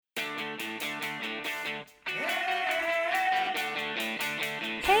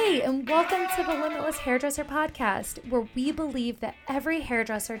Hi, and welcome to the Limitless Hairdresser Podcast, where we believe that every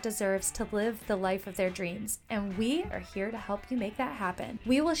hairdresser deserves to live the life of their dreams, and we are here to help you make that happen.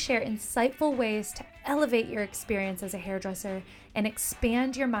 We will share insightful ways to elevate your experience as a hairdresser and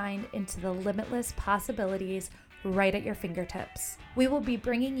expand your mind into the limitless possibilities right at your fingertips. We will be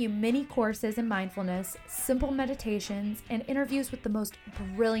bringing you mini courses in mindfulness, simple meditations, and interviews with the most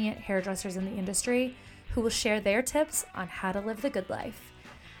brilliant hairdressers in the industry who will share their tips on how to live the good life.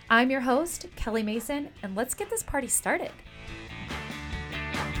 I'm your host, Kelly Mason, and let's get this party started.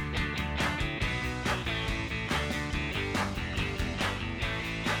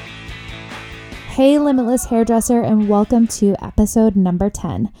 Hey, Limitless Hairdresser, and welcome to episode number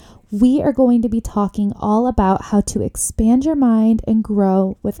 10. We are going to be talking all about how to expand your mind and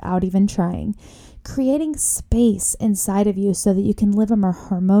grow without even trying, creating space inside of you so that you can live a more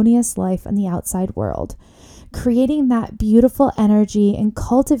harmonious life in the outside world, creating that beautiful energy and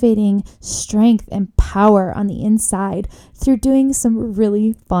cultivating strength and power on the inside through doing some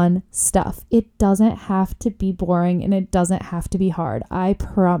really fun stuff. It doesn't have to be boring and it doesn't have to be hard. I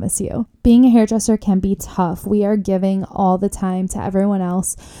promise you. Being a hairdresser can be tough. We are giving all the time to everyone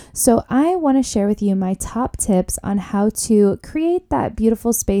else. So I want to share with you my top tips on how to create that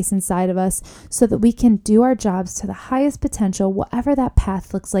beautiful space inside of us so that we can do our jobs to the highest potential, whatever that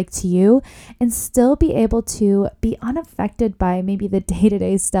path looks like to you, and still be able to be unaffected by maybe the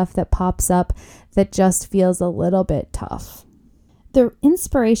day-to-day stuff that pops up that just feels a little bit tough. The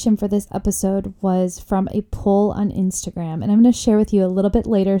inspiration for this episode was from a poll on Instagram, and I'm going to share with you a little bit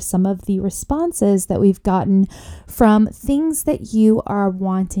later some of the responses that we've gotten from things that you are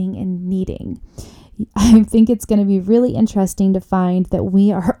wanting and needing. I think it's going to be really interesting to find that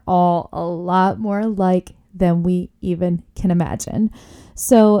we are all a lot more alike than we even can imagine.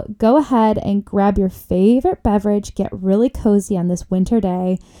 So go ahead and grab your favorite beverage, get really cozy on this winter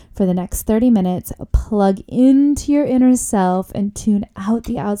day for the next 30 minutes, plug into your inner self and tune out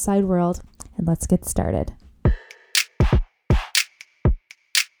the outside world, and let's get started.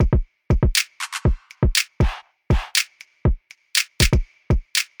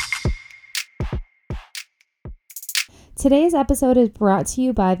 Today's episode is brought to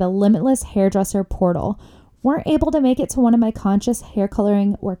you by the Limitless Hairdresser Portal. Weren't able to make it to one of my conscious hair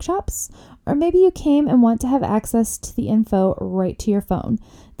coloring workshops? Or maybe you came and want to have access to the info right to your phone.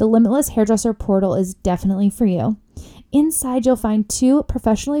 The Limitless Hairdresser Portal is definitely for you. Inside, you'll find 2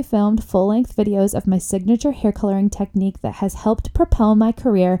 professionally filmed full-length videos of my signature hair coloring technique that has helped propel my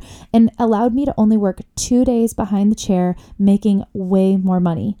career and allowed me to only work 2 days behind the chair, making way more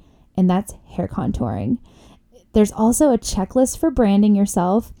money. And that's hair contouring. There's also a checklist for branding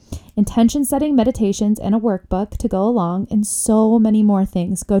yourself, intention setting meditations, and a workbook to go along, and so many more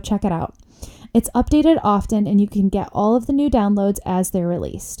things. Go check it out. It's updated often, and you can get all of the new downloads as they're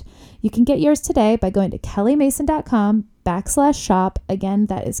released. You can get yours today by going to kellymason.com/shop. Again,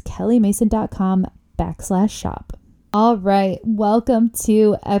 that is kellymason.com/shop. All right, welcome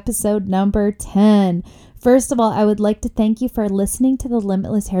to episode number 10. First of all, I would like to thank you for listening to the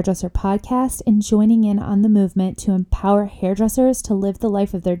Limitless Hairdresser Podcast and joining in on the movement to empower hairdressers to live the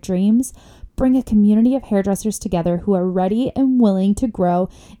life of their dreams, bring a community of hairdressers together who are ready and willing to grow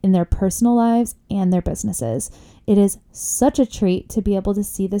in their personal lives and their businesses. It is such a treat to be able to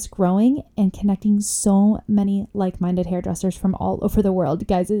see this growing and connecting so many like-minded hairdressers from all over the world.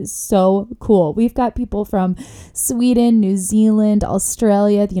 Guys, it is so cool. We've got people from Sweden, New Zealand,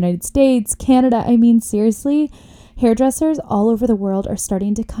 Australia, the United States, Canada. I mean, seriously, hairdressers all over the world are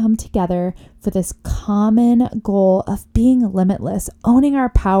starting to come together for this common goal of being limitless, owning our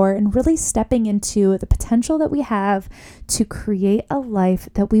power, and really stepping into the potential that we have to create a life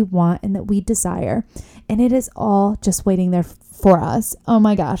that we want and that we desire. And it is all just waiting there for us. Oh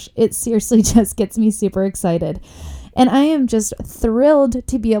my gosh, it seriously just gets me super excited. And I am just thrilled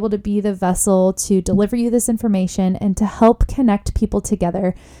to be able to be the vessel to deliver you this information and to help connect people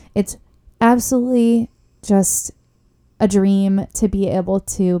together. It's absolutely just a dream to be able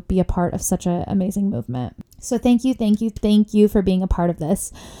to be a part of such an amazing movement. So thank you for being a part of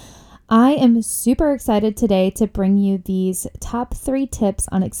this. I am super excited today to bring you these top 3 tips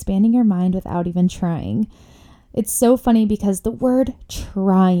on expanding your mind without even trying. It's so funny because the word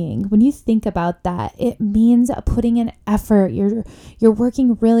trying, when you think about that, it means putting in effort. You're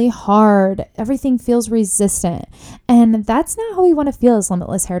working really hard. Everything feels resistant. And that's not how we want to feel as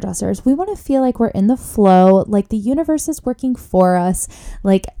limitless hairdressers. We want to feel like we're in the flow, like the universe is working for us,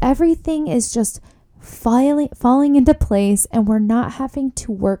 like everything is just falling into place, and we're not having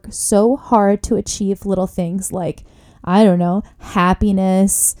to work so hard to achieve little things like, I don't know,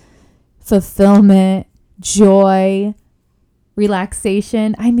 happiness, fulfillment, joy,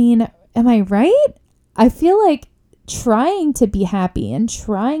 relaxation. I mean, am I right? I feel like trying to be happy and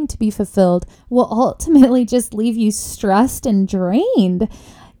trying to be fulfilled will ultimately just leave you stressed and drained.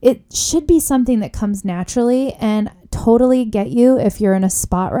 It should be something that comes naturally, and totally get you if you're in a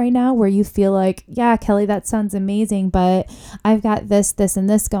spot right now where you feel like, yeah, Kelly, that sounds amazing, but I've got this, and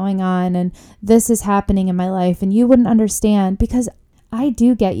this going on, and this is happening in my life, and you wouldn't understand, because I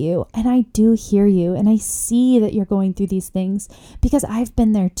do get you, and I do hear you, and I see that you're going through these things because I've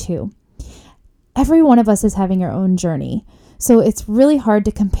been there too. Every one of us is having our own journey. So it's really hard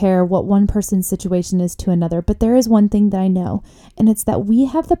to compare what one person's situation is to another. But there is one thing that I know, and it's that we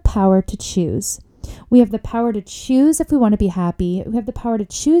have the power to choose. We have the power to choose if we want to be happy. We have the power to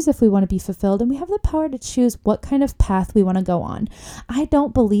choose if we want to be fulfilled. And we have the power to choose what kind of path we want to go on. I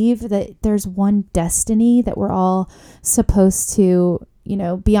don't believe that there's one destiny that we're all supposed to,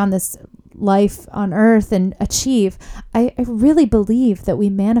 be on this life on earth and achieve. I really believe that we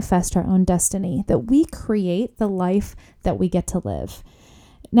manifest our own destiny, that we create the life that we get to live.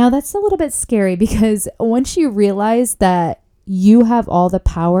 Now, that's a little bit scary, because once you realize that you have all the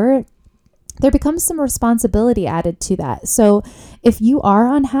power, there becomes some responsibility added to that. So if you are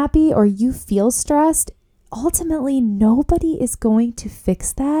unhappy or you feel stressed, ultimately nobody is going to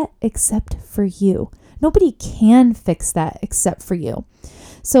fix that except for you. Nobody can fix that except for you.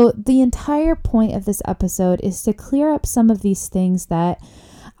 So the entire point of this episode is to clear up some of these things that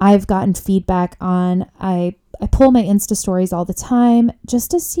I've gotten feedback on. I pull my Insta stories all the time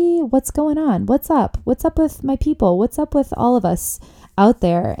just to see what's going on. What's up? What's up with my people? What's up with all of us out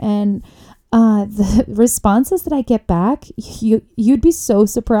there? And the responses that I get back, you'd be so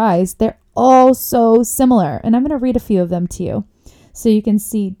surprised. They're all so similar. And I'm going to read a few of them to you so you can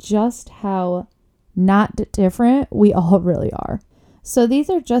see just how not different we all really are. So these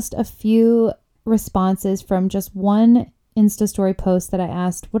are just a few responses from just one Insta story post that I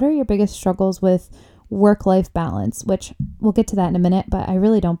asked, what are your biggest struggles with work-life balance? Which we'll get to that in a minute, but I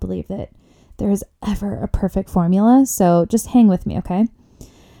really don't believe that there is ever a perfect formula. So just hang with me, okay?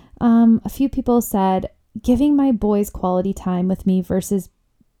 A few people said, giving my boys quality time with me versus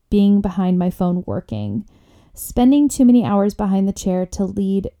being behind my phone working, spending too many hours behind the chair to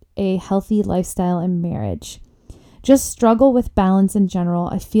lead a healthy lifestyle and marriage. Just struggle with balance in general.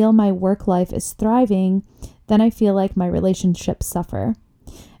 I feel my work life is thriving, then I feel like my relationships suffer.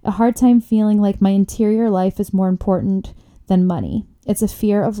 A hard time feeling like my interior life is more important than money. It's a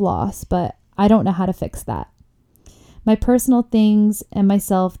fear of loss, but I don't know how to fix that. My personal things and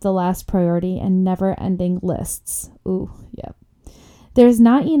myself the last priority, and never-ending lists. Ooh, yep. There's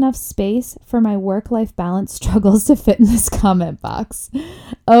not enough space for my work-life balance struggles to fit in this comment box.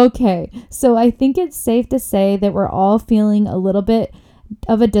 Okay, so I think it's safe to say that we're all feeling a little bit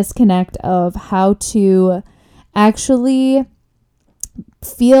of a disconnect of how to actually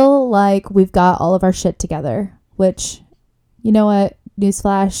feel like we've got all of our shit together, which, you know what,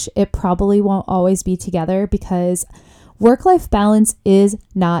 newsflash, it probably won't always be together, because work-life balance is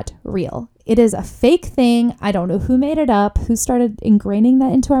not real. It is a fake thing. I don't know who made it up, who started ingraining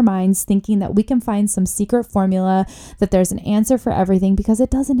that into our minds, thinking that we can find some secret formula, that there's an answer for everything, because it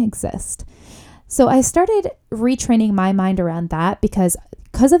doesn't exist. So I started retraining my mind around that because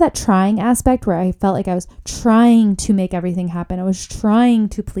of that trying aspect, where I felt like I was trying to make everything happen. I was trying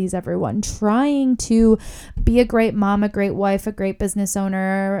to please everyone, trying to be a great mom, a great wife, a great business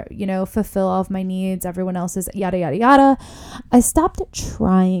owner, fulfill all of my needs, everyone else's, yada, yada, yada. I stopped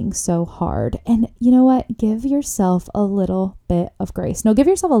trying so hard. And you know what? Give yourself a little bit of grace. No, give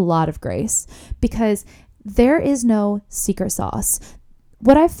yourself a lot of grace, because there is no secret sauce.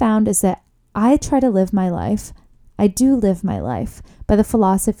 What I've found is that I try to live my life. I do live my life by the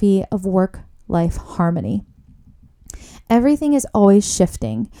philosophy of work-life harmony. Everything is always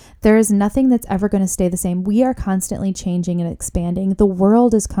shifting. There is nothing that's ever going to stay the same. We are constantly changing and expanding. The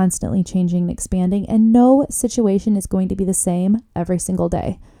world is constantly changing and expanding, and no situation is going to be the same every single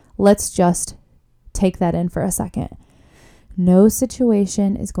day. Let's just take that in for a second. No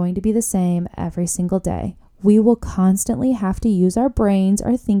situation is going to be the same every single day. We will constantly have to use our brains,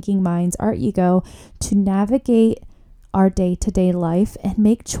 our thinking minds, our ego to navigate our day-to-day life and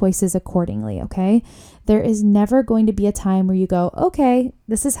make choices accordingly, okay? There is never going to be a time where you go, okay,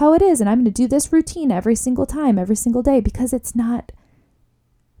 this is how it is, and I'm going to do this routine every single time, every single day, because it's not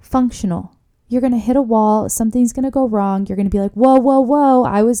functional. you're going to hit a wall. Something's going to go wrong. You're going to be like, whoa, whoa, whoa.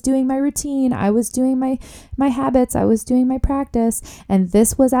 I was doing my routine. I was doing my habits. I was doing my practice, and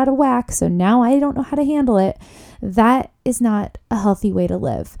this was out of whack. So now I don't know how to handle it. That is not a healthy way to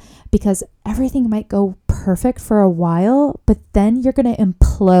live, because everything might go perfect for a while, but then you're going to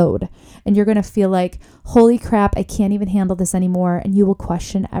implode and you're going to feel like, holy crap, I can't even handle this anymore. And you will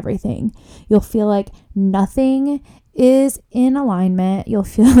question everything. You'll feel like nothing is in alignment. You'll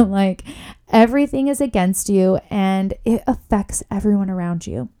feel like everything is against you, and it affects everyone around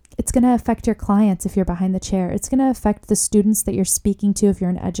you. It's going to affect your clients if you're behind the chair. It's going to affect the students that you're speaking to if you're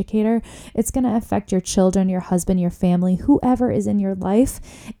an educator. It's going to affect your children, your husband, your family, whoever is in your life.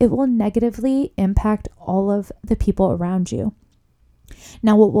 It will negatively impact all of the people around you.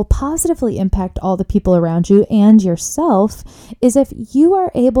 Now, what will positively impact all the people around you and yourself is if you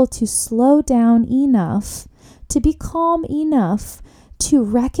are able to slow down enough, to be calm enough to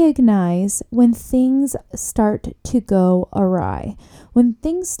recognize when things start to go awry, when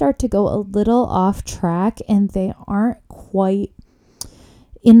things start to go a little off track and they aren't quite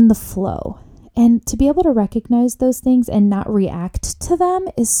in the flow. And to be able to recognize those things and not react to them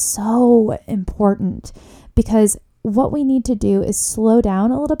is so important, because what we need to do is slow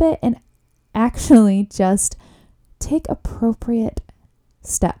down a little bit and actually just take appropriate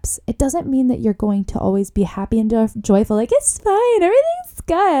steps. It doesn't mean that you're going to always be happy and joyful, like it's fine, everything's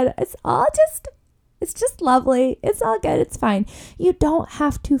good, it's just lovely, it's all good, it's fine. You don't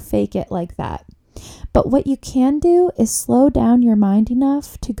have to fake it like that. But what you can do is slow down your mind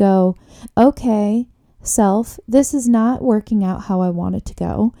enough to go, okay, self, this is not working out how I want it to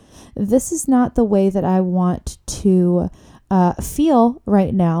go. This is not the way that I want to feel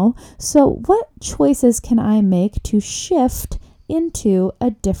right now. So what choices can I make to shift into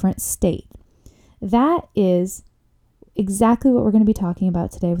a different state? That is exactly what we're going to be talking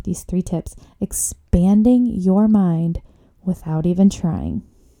about today with these 3 tips: expanding your mind without even trying.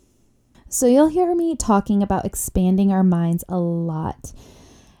 So you'll hear me talking about expanding our minds a lot,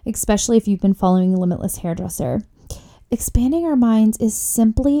 especially if you've been following Limitless Hairdresser. Expanding our minds is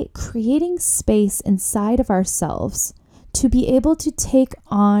simply creating space inside of ourselves to be able to take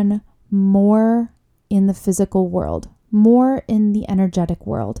on more in the physical world, more in the energetic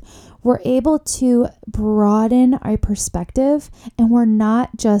world. We're able to broaden our perspective, and we're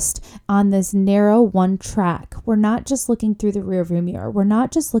not just on this narrow one track. We're not just looking through the rearview mirror. We're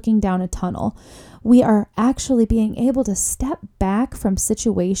not just looking down a tunnel. We are actually being able to step back from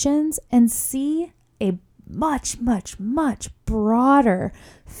situations and see a much, much, much broader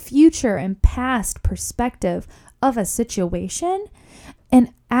future and past perspective of a situation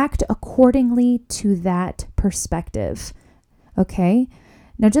and act accordingly to that perspective. Okay?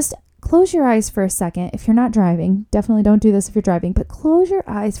 Now just close your eyes for a second. If you're not driving, definitely don't do this if you're driving, but close your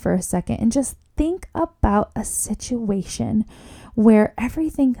eyes for a second and just think about a situation where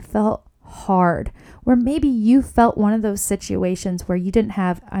everything felt hard, where maybe you felt one of those situations where you didn't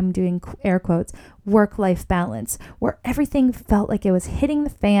have, I'm doing air quotes, work-life balance, where everything felt like it was hitting the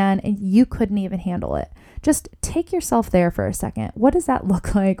fan and you couldn't even handle it. Just take yourself there for a second. What does that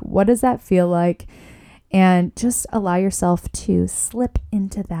look like? What does that feel like? And just allow yourself to slip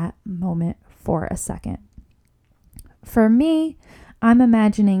into that moment for a second. For me, I'm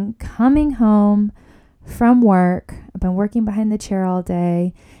imagining coming home from work. I've been working behind the chair all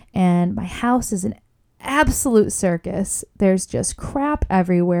day, and my house is an absolute circus. There's just crap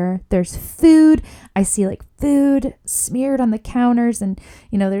everywhere. There's food. I see like food smeared on the counters, and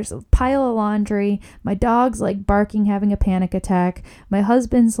there's a pile of laundry. My dog's like barking, having a panic attack. My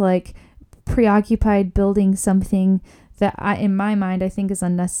husband's like preoccupied building something that in my mind I think is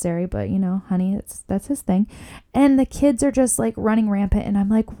unnecessary, but honey, that's his thing. And the kids are just like running rampant, and I'm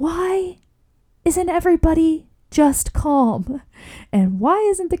like, why isn't everybody just calm? And why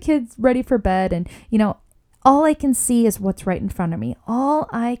isn't the kids ready for bed? And all I can see is what's right in front of me. All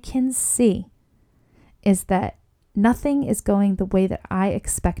I can see is that nothing is going the way that I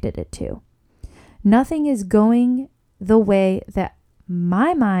expected it to. Nothing is going the way that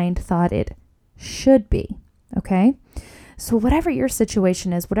my mind thought it should be. Okay? So whatever your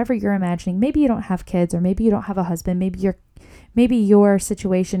situation is, whatever you're imagining, maybe you don't have kids, or maybe you don't have a husband, maybe your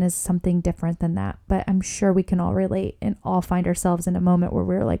situation is something different than that, but I'm sure we can all relate and all find ourselves in a moment where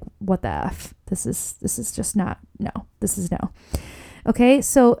we're like, what the F? This is just not, no, this is no. Okay,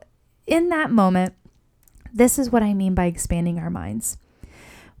 so in that moment, this is what I mean by expanding our minds.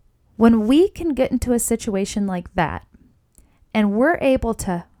 When we can get into a situation like that, and we're able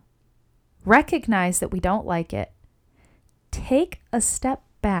to recognize that we don't like it, take a step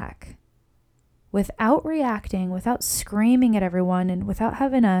back without reacting, without screaming at everyone, and without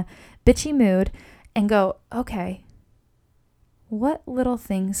having a bitchy mood, and go, okay, what little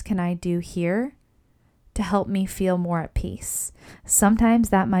things can I do here to help me feel more at peace? Sometimes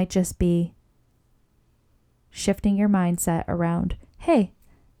that might just be shifting your mindset around, hey,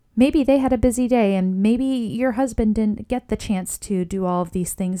 maybe they had a busy day and maybe your husband didn't get the chance to do all of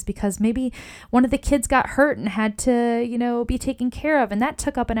these things because maybe one of the kids got hurt and had to, be taken care of, and that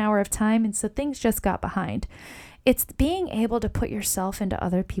took up an hour of time, and so things just got behind. It's being able to put yourself into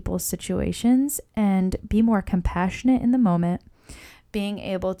other people's situations and be more compassionate in the moment, being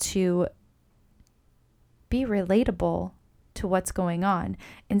able to be relatable to what's going on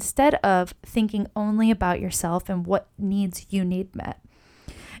instead of thinking only about yourself and what needs you need met.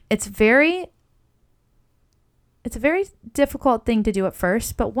 It's a very difficult thing to do at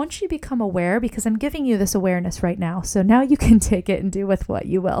first, but once you become aware, because I'm giving you this awareness right now, so now you can take it and do with what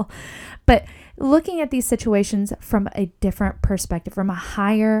you will. But looking at these situations from a different perspective, from a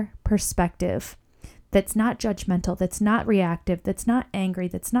higher perspective, that's not judgmental, that's not reactive, that's not angry,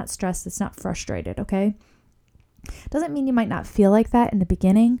 that's not stressed, that's not frustrated, okay? Doesn't mean you might not feel like that in the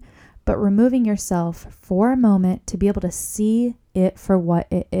beginning, but removing yourself for a moment to be able to see it for what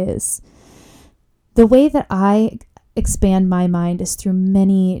it is. The way that I expand my mind is through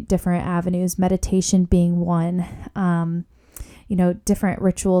many different avenues, meditation being one, different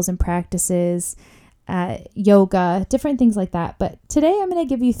rituals and practices, yoga, different things like that. But today I'm going to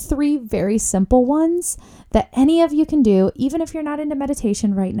give you 3 very simple ones that any of you can do, even if you're not into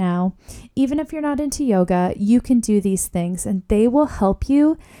meditation right now, even if you're not into yoga, you can do these things and they will help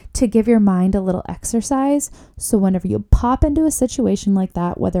you to give your mind a little exercise. So whenever you pop into a situation like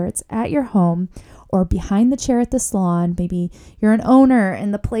that, whether it's at your home or behind the chair at the salon, maybe you're an owner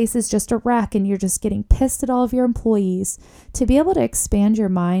and the place is just a wreck and you're just getting pissed at all of your employees, to be able to expand your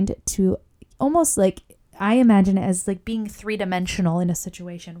mind to almost like, I imagine it as like being 3-dimensional in a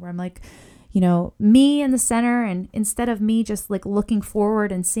situation where I'm like, me in the center, and instead of me just like looking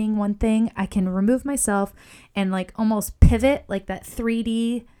forward and seeing one thing, I can remove myself and like almost pivot, like that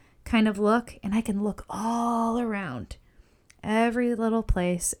 3D kind of look, and I can look all around every little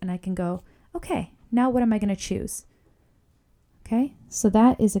place and I can go, okay, now what am I going to choose? Okay, so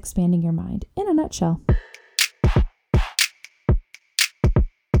that is expanding your mind in a nutshell.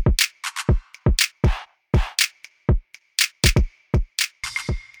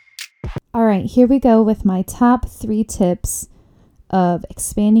 All right, here we go with my top 3 tips of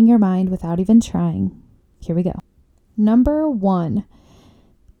expanding your mind without even trying. Here we go. Number 1,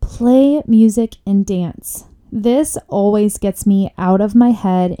 play music and dance. This always gets me out of my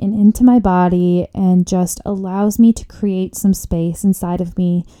head and into my body and just allows me to create some space inside of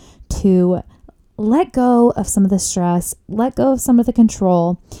me to let go of some of the stress, let go of some of the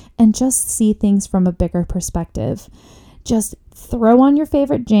control, and just see things from a bigger perspective. Just throw on your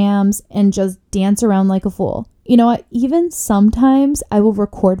favorite jams and just dance around like a fool. You know what? Even sometimes I will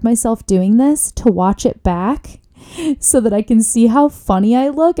record myself doing this to watch it back so that I can see how funny I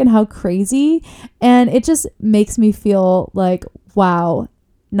look and how crazy. And it just makes me feel like, wow,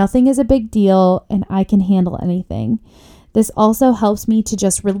 nothing is a big deal and I can handle anything. This also helps me to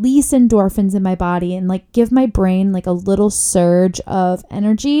just release endorphins in my body and like give my brain like a little surge of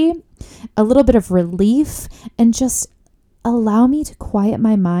energy, a little bit of relief, and just allow me to quiet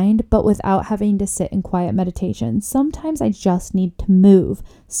my mind, but without having to sit in quiet meditation. Sometimes I just need to move.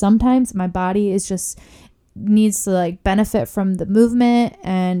 Sometimes my body needs to like benefit from the movement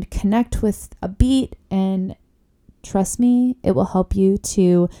and connect with a beat. And trust me, it will help you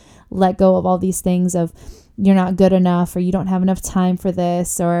to let go of all these things of you're not good enough, or you don't have enough time for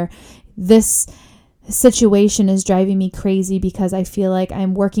this, or this situation is driving me crazy because I feel like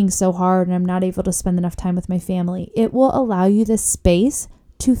I'm working so hard and I'm not able to spend enough time with my family. It will allow you this space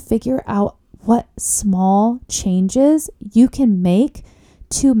to figure out what small changes you can make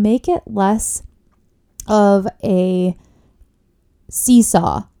to make it less of a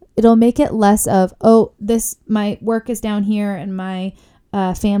seesaw. It'll make it less of, my work is down here and my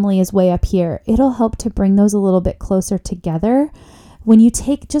family is way up here. It'll help to bring those a little bit closer together when you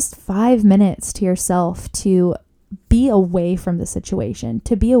take just 5 minutes to yourself to be away from the situation,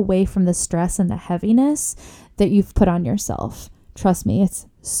 to be away from the stress and the heaviness that you've put on yourself. Trust me, it's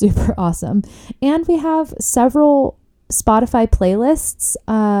super awesome. And we have several Spotify playlists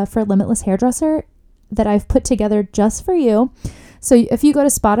for Limitless Hairdresser that I've put together just for you. So if you go to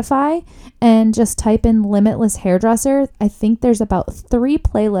Spotify and just type in Limitless Hairdresser, I think there's about 3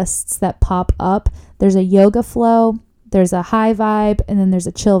 playlists that pop up. There's a yoga flow, there's a high vibe, and then there's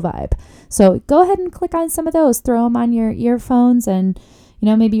a chill vibe. So go ahead and click on some of those, throw them on your earphones, and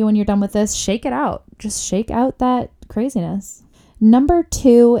Maybe when you're done with this, shake it out. Just shake out that craziness. Number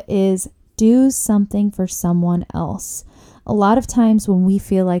 2 is do something for someone else. A lot of times when we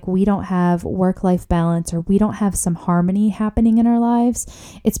feel like we don't have work-life balance or we don't have some harmony happening in our lives,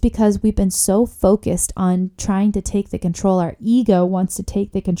 it's because we've been so focused on trying to take the control. Our ego wants to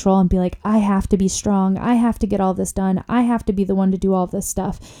take the control and be like, I have to be strong. I have to get all this done. I have to be the one to do all this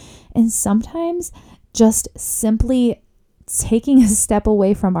stuff. And sometimes just simply taking a step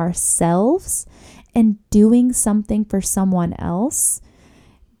away from ourselves and doing something for someone else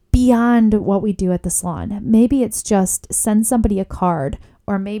beyond what we do at the salon. Maybe it's just send somebody a card,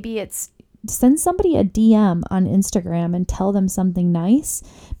 or maybe it's send somebody a DM on Instagram and tell them something nice,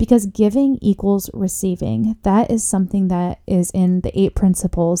 because giving equals receiving. That is something that is in the 8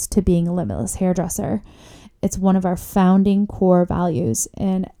 principles to being a limitless hairdresser. It's one of our founding core values,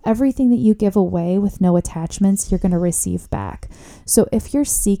 and everything that you give away with no attachments, you're going to receive back. So if you're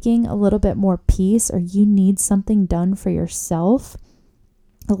seeking a little bit more peace, or you need something done for yourself,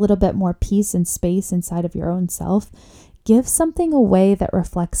 a little bit more peace and space inside of your own self, give something away that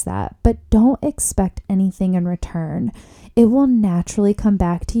reflects that, but don't expect anything in return. It will naturally come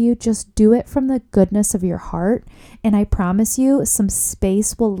back to you. Just do it from the goodness of your heart. And I promise you, some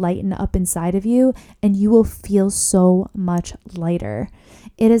space will lighten up inside of you and you will feel so much lighter.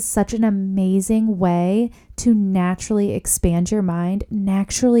 It is such an amazing way to naturally expand your mind,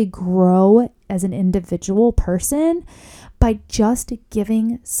 naturally grow as an individual person by just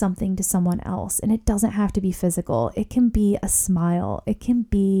giving something to someone else. And it doesn't have to be physical. It can be a smile. It can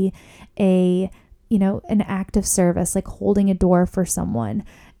be an act of service, like holding a door for someone.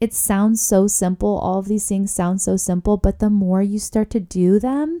 It sounds so simple. All of these things sound so simple, but the more you start to do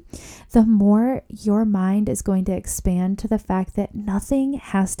them, the more your mind is going to expand to the fact that nothing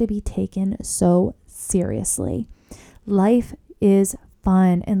has to be taken so seriously. Life is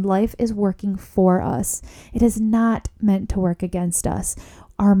fun and life is working for us. It is not meant to work against us.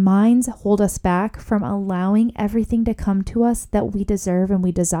 Our minds hold us back from allowing everything to come to us that we deserve and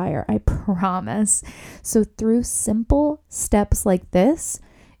we desire. I promise. So through simple steps like this,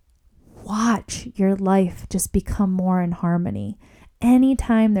 watch your life just become more in harmony.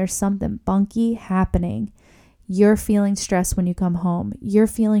 Anytime there's something bunky happening, you're feeling stressed when you come home. You're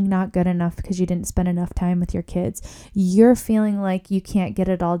feeling not good enough because you didn't spend enough time with your kids. You're feeling like you can't get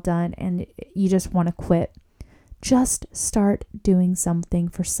it all done and you just want to quit. Just start doing something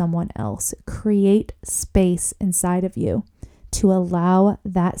for someone else. Create space inside of you to allow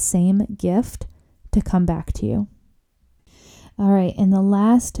that same gift to come back to you. All right, and the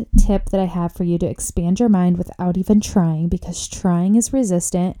last tip that I have for you to expand your mind without even trying, because trying is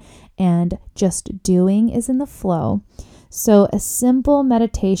resistant and just doing is in the flow. So a simple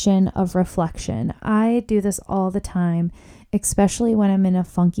meditation of reflection. I do this all the time, especially when I'm in a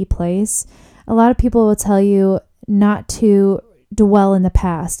funky place. A lot of people will tell you not to dwell in the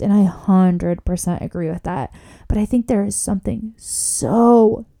past, and I 100% agree with that. But I think there is something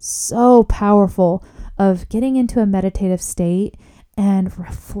so powerful of getting into a meditative state and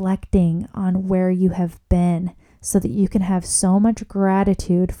reflecting on where you have been so that you can have so much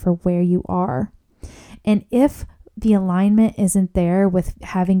gratitude for where you are. And if the alignment isn't there with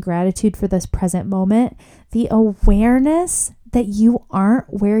having gratitude for this present moment, the awareness that you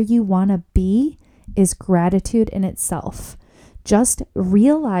aren't where you want to be is gratitude in itself. Just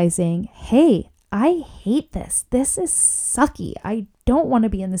realizing, hey, I hate this. This is sucky. I don't want to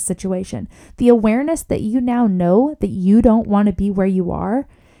be in this situation. The awareness that you now know that you don't want to be where you are,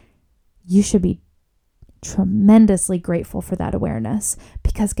 you should be tremendously grateful for that awareness,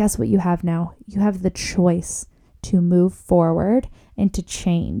 because guess what you have now? You have the choice to move forward and to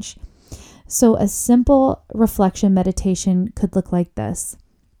change. So a simple reflection meditation could look like this.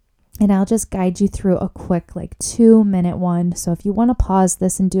 And I'll just guide you through a quick 2-minute one. So if you want to pause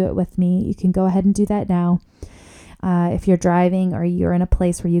this and do it with me, you can go ahead and do that now. If you're driving or you're in a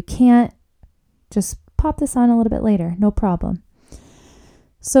place where you can't, just pop this on a little bit later. No problem.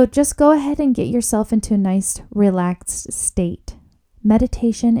 So just go ahead and get yourself into a nice relaxed state.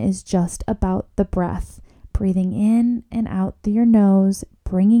 Meditation is just about the breath. Breathing in and out through your nose,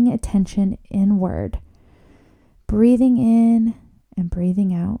 bringing attention inward. Breathing in and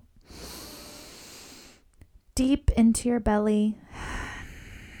breathing out. Deep into your belly,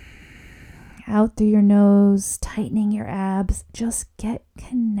 out through your nose, tightening your abs. Just get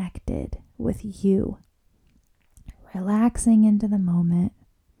connected with you. Relaxing into the moment.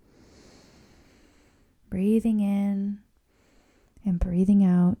 Breathing in and breathing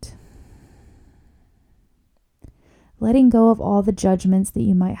out. Letting go of all the judgments that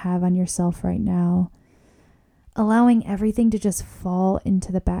you might have on yourself right now. allowing everything to just fall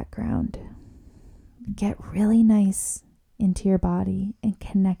into the background. Get really nice into your body and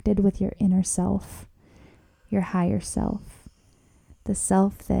connected with your inner self, your higher self, the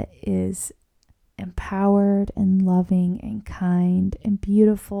self that is empowered and loving and kind and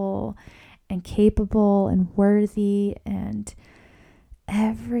beautiful and capable and worthy and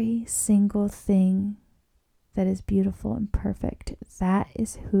every single thing that is beautiful and perfect. That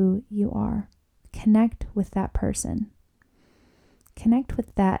is who you are. Connect with that person. Connect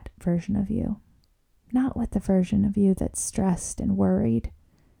with that version of you, not with the version of you that's stressed and worried.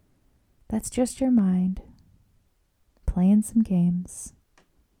 That's just your mind playing some games.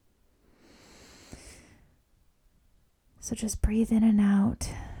 So just breathe in and out,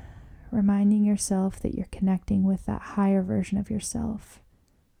 reminding yourself that you're connecting with that higher version of yourself.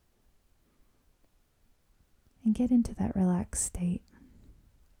 And get into that relaxed state.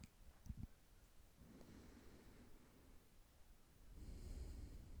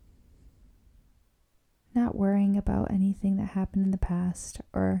 Not worrying about anything that happened in the past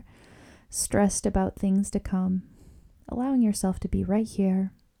or stressed about things to come. Allowing yourself to be right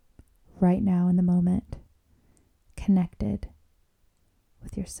here, right now in the moment, connected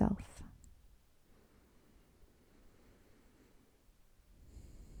with yourself.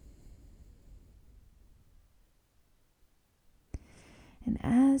 And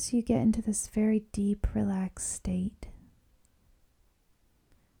as you get into this very deep, relaxed state,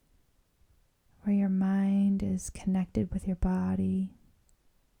 where your mind is connected with your body,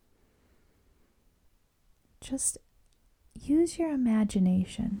 just use your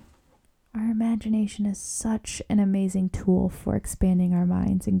imagination. Our imagination is such an amazing tool for expanding our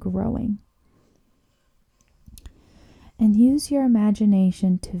minds and growing. And use your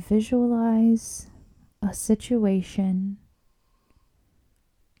imagination to visualize a situation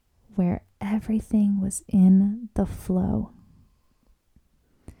where everything was in the flow,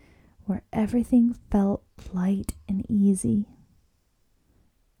 where everything felt light and easy.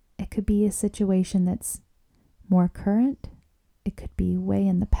 It could be a situation that's more current. It could be way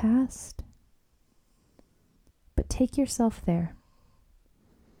in the past. But take yourself there.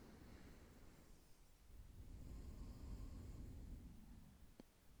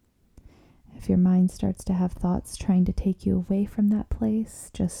 If your mind starts to have thoughts trying to take you away from that place,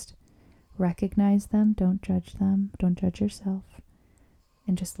 just recognize them, don't judge them, don't judge yourself,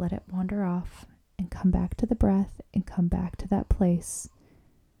 and just let it wander off and come back to the breath and come back to that place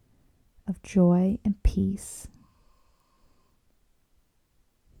of joy and peace.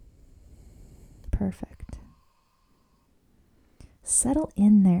 Perfect. Settle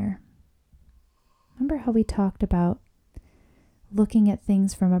in there. Remember how we talked about looking at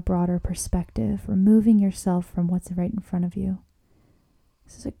things from a broader perspective, removing yourself from what's right in front of you.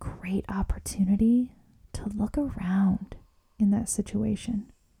 This is a great opportunity to look around in that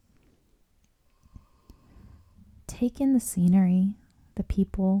situation. Take in the scenery, the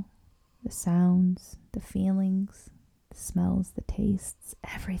people, the sounds, the feelings, the smells, the tastes,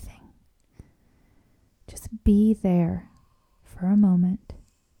 everything. Just be there for a moment,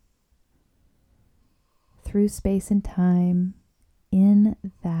 through space and time, in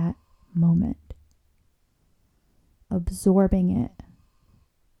that moment, absorbing it,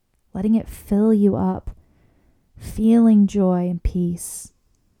 letting it fill you up, feeling joy and peace,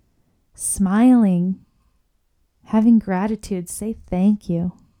 smiling, having gratitude. Say thank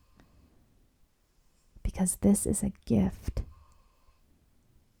you, because this is a gift.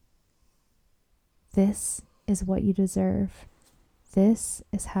 This is what you deserve. This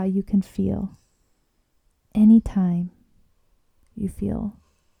is how you can feel anytime you feel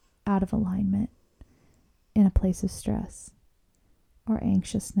out of alignment, in a place of stress or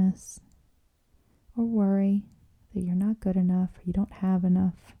anxiousness or worry that you're not good enough or you don't have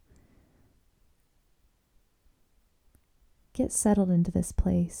enough. Get settled into this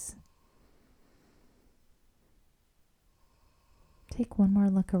place. Take one more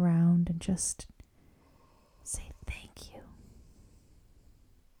look around and just say thank you.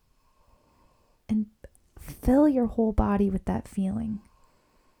 And fill your whole body with that feeling.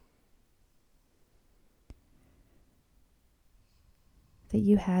 That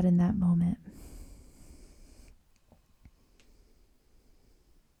you had in that moment.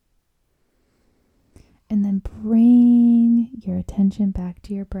 And then bring your attention back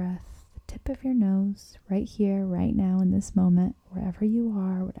to your breath, the tip of your nose, right here, right now, in this moment, wherever you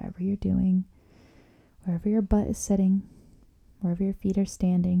are, whatever you're doing, wherever your butt is sitting, wherever your feet are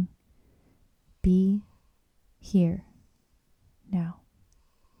standing. Be here, now.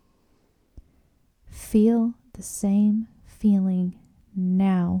 Feel the same feeling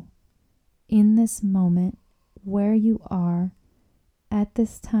now, in this moment, where you are at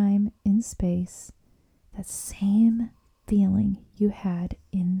this time in space, that same feeling you had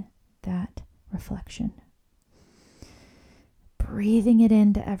in that reflection. Breathing it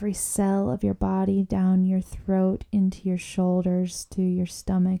into every cell of your body, down your throat, into your shoulders, to your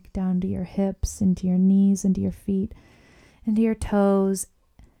stomach, down to your hips, into your knees, into your feet, into your toes,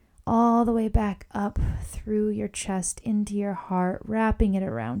 all the way back up through your chest, into your heart, wrapping it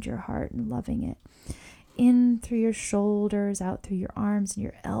around your heart and loving it. In through your shoulders, out through your arms and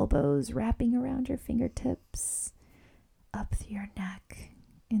your elbows, wrapping around your fingertips, up through your neck,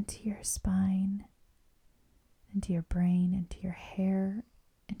 into your spine, into your brain, into your hair,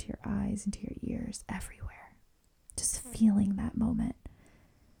 into your eyes, into your ears, everywhere. Just feeling that moment.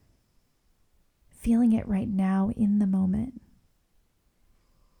 Feeling it right now in the moment.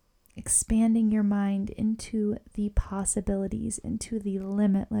 Expanding your mind into the possibilities, into the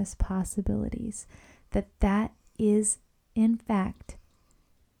limitless possibilities, that is, in fact,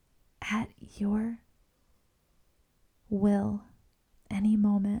 at your will, any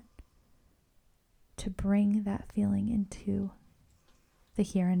moment, to bring that feeling into the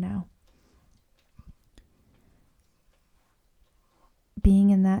here and now. Being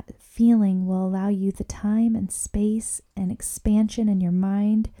in that feeling will allow you the time and space and expansion in your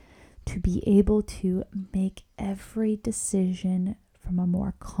mind to be able to make every decision from a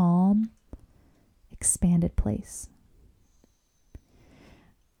more calm, expanded place.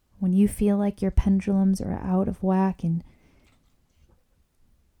 When you feel like your pendulums are out of whack and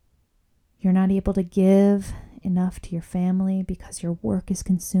you're not able to give enough to your family because your work is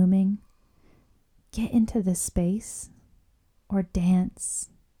consuming, get into this space or dance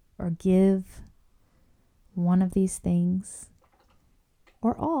or give one of these things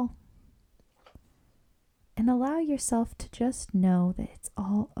or all. And allow yourself to just know that it's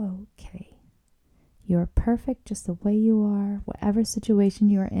all okay. You are perfect just the way you are. Whatever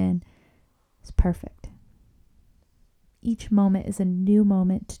situation you are in is perfect. Each moment is a new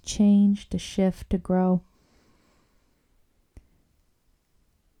moment to change, to shift, to grow.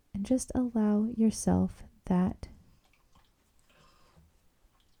 And just allow yourself that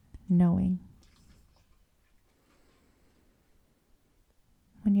knowing.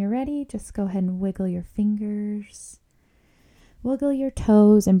 When you're ready, just go ahead and wiggle your fingers, wiggle your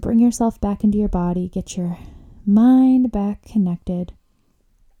toes, and bring yourself back into your body. Get your mind back connected.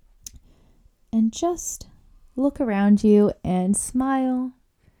 And just look around you and smile.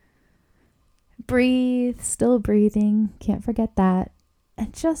 Breathe, still breathing. Can't forget that.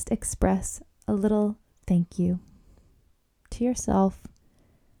 And just express a little thank you to yourself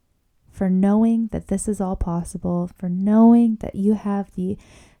for knowing that this is all possible, for knowing that you have the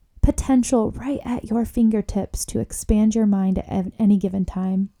potential right at your fingertips to expand your mind at any given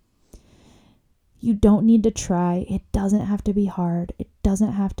time. You don't need to try. It doesn't have to be hard. It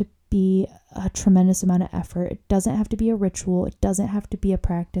doesn't have to be a tremendous amount of effort. It doesn't have to be a ritual. It doesn't have to be a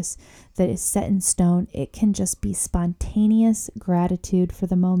practice that is set in stone. It can just be spontaneous gratitude for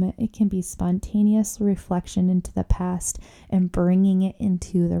the moment. It can be spontaneous reflection into the past and bringing it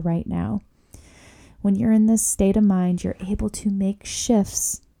into the right now. When you're in this state of mind, you're able to make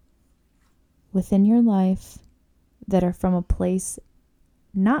shifts within your life that are from a place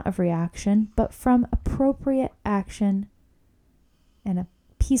not of reaction, but from appropriate action and a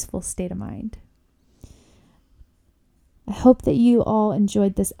peaceful state of mind. I hope that you all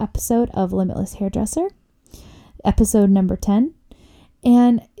enjoyed this episode of Limitless Hairdresser, episode number 10.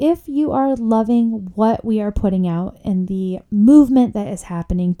 And if you are loving what we are putting out and the movement that is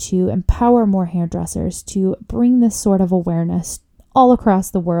happening to empower more hairdressers, to bring this sort of awareness all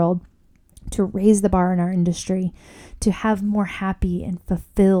across the world, to raise the bar in our industry, to have more happy and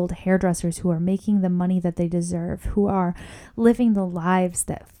fulfilled hairdressers who are making the money that they deserve, who are living the lives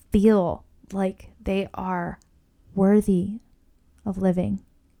that feel like they are worthy of living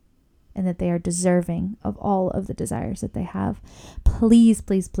and that they are deserving of all of the desires that they have. Please,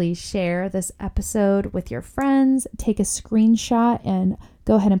 please, please share this episode with your friends. Take a screenshot and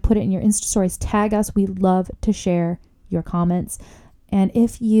go ahead and put it in your Insta stories. Tag us. We love to share your comments. And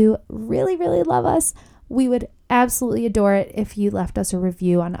if you really, really love us, we would absolutely adore it if you left us a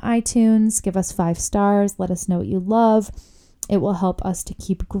review on iTunes. Give us 5 stars. Let us know what you love. It will help us to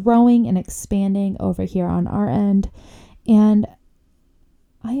keep growing and expanding over here on our end. And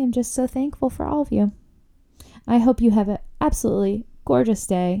I am just so thankful for all of you. I hope you have an absolutely gorgeous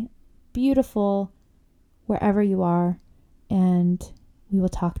day. Beautiful wherever you are. And we will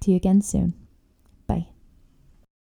talk to you again soon.